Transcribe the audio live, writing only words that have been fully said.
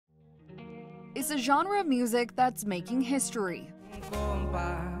It's a genre of music that's making history.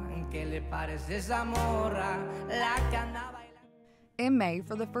 In May,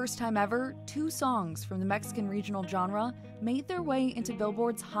 for the first time ever, 2 songs from the Mexican regional genre made their way into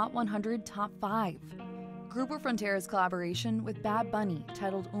Billboard's Hot 100 Top 5. Grupo Frontera's collaboration with Bad Bunny,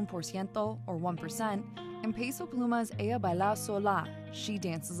 titled 1%, or 1%, and Peso Pluma's Ella Baila Sola, She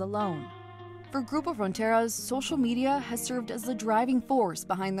Dances Alone. For Grupo Frontera's, social media has served as the driving force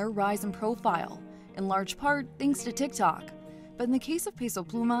behind their rise in profile, in large part thanks to TikTok. But in the case of Peso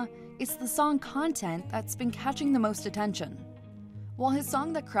Pluma, it's the song content that's been catching the most attention. While his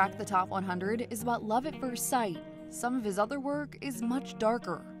song that cracked the top 100 is about love at first sight, some of his other work is much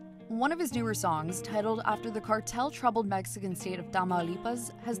darker. One of his newer songs, titled after the cartel-troubled Mexican state of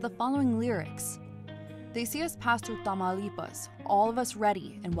Tamaulipas, has the following lyrics. They see us pass through Tamaulipas, all of us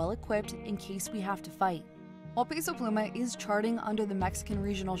ready and well-equipped in case we have to fight. While Peso Pluma is charting under the Mexican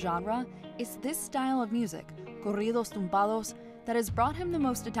regional genre, it's this style of music, corridos tumbados, that has brought him the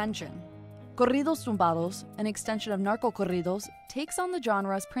most attention. Corridos tumbados, an extension of Narcocorridos, takes on the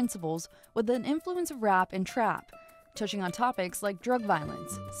genre's principles with an influence of rap and trap, touching on topics like drug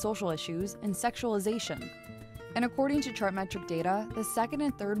violence, social issues, and sexualization. And according to Chartmetric data, the second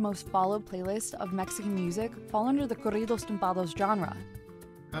and third most followed playlists of Mexican music fall under the Corridos tumbados genre.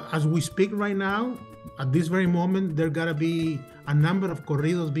 As we speak right now, at this very moment, there gotta be a number of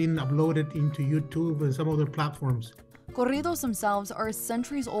corridos being uploaded into YouTube and some other platforms. Corridos themselves are a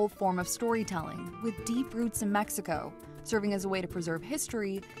centuries-old form of storytelling with deep roots in Mexico, serving as a way to preserve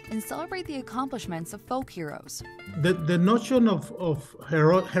history and celebrate the accomplishments of folk heroes. The notion of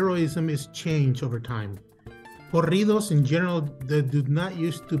heroism is changed over time. Corridos in general, they do not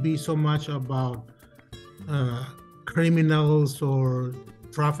used to be so much about criminals or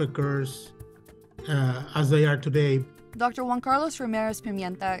traffickers as they are today. Dr. Juan Carlos Ramirez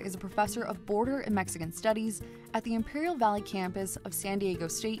Pimienta is a professor of border and Mexican studies at the Imperial Valley campus of San Diego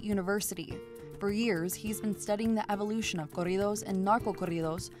State University. For years, he's been studying the evolution of corridos and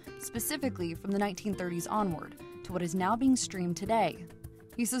narcocorridos, specifically from the 1930s onward, to what is now being streamed today.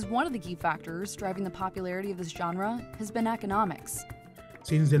 He says one of the key factors driving the popularity of this genre has been economics.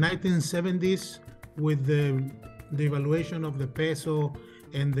 Since the 1970s, with the devaluation of the peso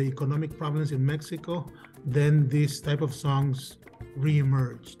and the economic problems in Mexico, then this type of songs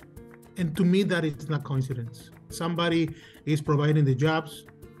reemerged. And to me, that is not coincidence. Somebody is providing the jobs.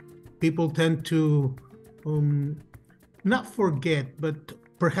 People tend to not forget, but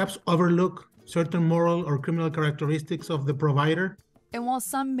perhaps overlook certain moral or criminal characteristics of the provider. And while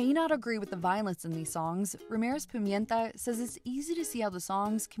some may not agree with the violence in these songs, Ramirez Pimienta says it's easy to see how the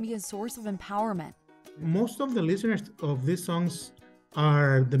songs can be a source of empowerment. Most of the listeners of these songs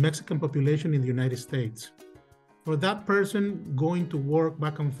are the Mexican population in the United States. For that person going to work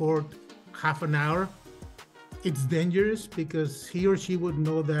back and forth half an hour, it's dangerous because he or she would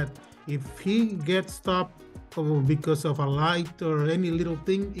know that if he gets stopped because of a light or any little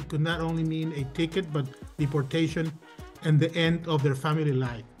thing, it could not only mean a ticket, but deportation and the end of their family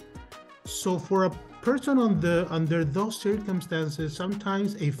life. So for a person under those circumstances,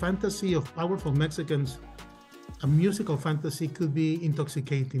 sometimes a fantasy of powerful Mexicans, a musical fantasy, could be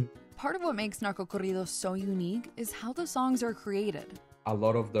intoxicating. Part of what makes Narcocorridos so unique is how the songs are created. A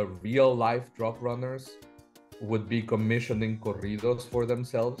lot of the real-life drug runners would be commissioning corridos for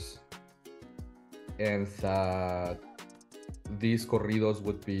themselves, and these corridos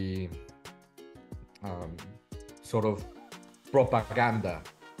would be sort of propaganda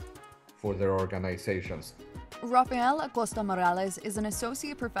for their organizations. Rafael Acosta Morales is an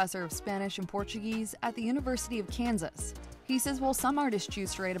associate professor of Spanish and Portuguese at the University of Kansas. He says while some artists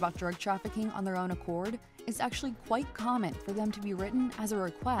choose to write about drug trafficking on their own accord, it's actually quite common for them to be written as a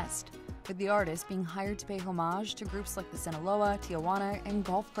request, with the artist being hired to pay homage to groups like the Sinaloa, Tijuana, and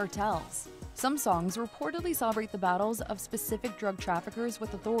Gulf cartels. Some songs reportedly celebrate the battles of specific drug traffickers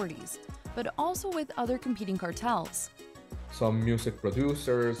with authorities, but also with other competing cartels. Some music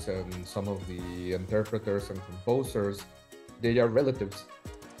producers and some of the interpreters and composers, they are relatives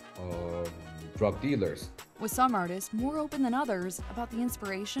of drug dealers. With some artists more open than others about the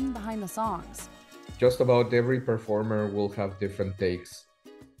inspiration behind the songs. Just about every performer will have different takes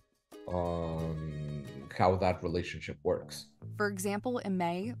on how that relationship works. For example, in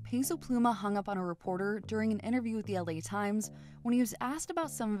May, Peso Pluma hung up on a reporter during an interview with the LA Times when he was asked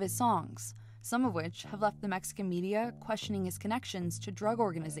about some of his songs, some of which have left the Mexican media questioning his connections to drug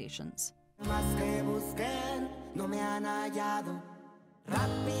organizations.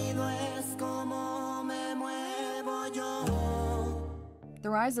 The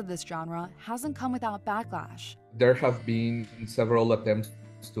rise of this genre hasn't come without backlash. There have been several attempts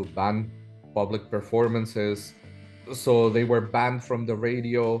to ban public performances. So they were banned from the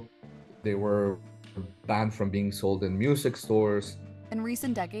radio. They were banned from being sold in music stores. In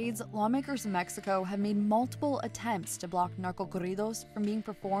recent decades, lawmakers in Mexico have made multiple attempts to block narcocorridos from being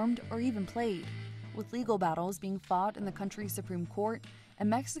performed or even played, with legal battles being fought in the country's Supreme Court and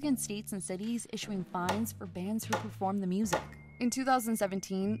Mexican states and cities issuing fines for bands who perform the music. In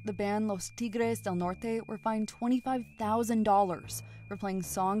 2017, the band Los Tigres del Norte were fined $25,000 for playing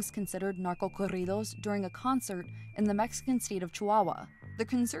songs considered narcocorridos during a concert in the Mexican state of Chihuahua. The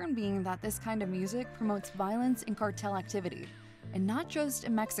concern being that this kind of music promotes violence and cartel activity, and not just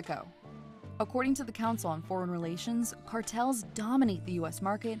in Mexico. According to the Council on Foreign Relations, cartels dominate the U.S.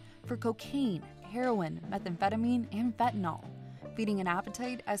 market for cocaine, heroin, methamphetamine, and fentanyl, feeding an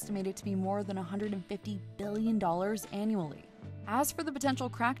appetite estimated to be more than $150 billion annually. As for the potential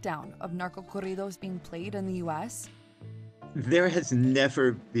crackdown of narcocorridos being played in the U.S., there has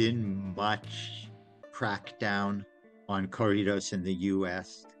never been much crackdown on corridos in the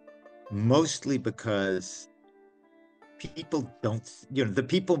U.S., mostly because people don't, the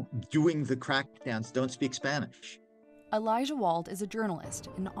people doing the crackdowns don't speak Spanish. Elijah Wald is a journalist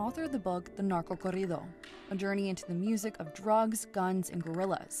and author of the book The Narcocorrido, a journey into the music of drugs, guns, and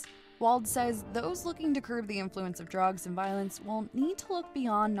guerrillas. Wald says those looking to curb the influence of drugs and violence will need to look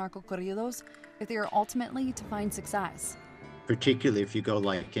beyond narcocorridos if they are ultimately to find success. Particularly if you go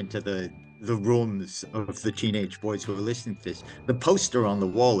into the rooms of the teenage boys who are listening to this, the poster on the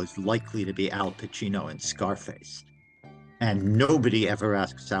wall is likely to be Al Pacino and Scarface. And nobody ever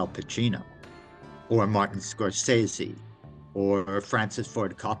asks Al Pacino or Martin Scorsese or Francis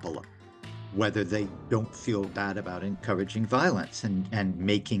Ford Coppola whether they don't feel bad about encouraging violence and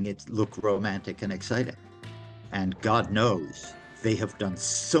making it look romantic and exciting. And God knows they have done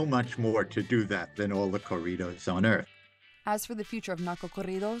so much more to do that than all the corridos on earth. As for the future of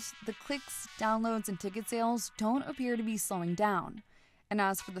narcocorridos, the clicks, downloads, and ticket sales don't appear to be slowing down. And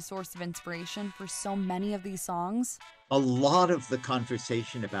as for the source of inspiration for so many of these songs, a lot of the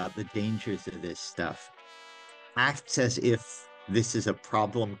conversation about the dangers of this stuff acts as if this is a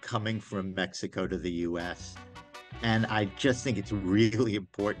problem coming from Mexico to the US. And I just think it's really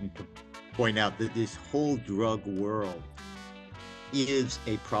important to point out that this whole drug world is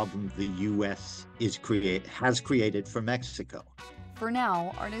a problem the US has created for Mexico. For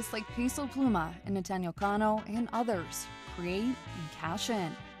now, artists like Peso Pluma and Nathaniel Cano and others create and cash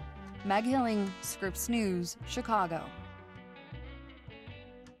in. Meg Hilling, Scripps News, Chicago.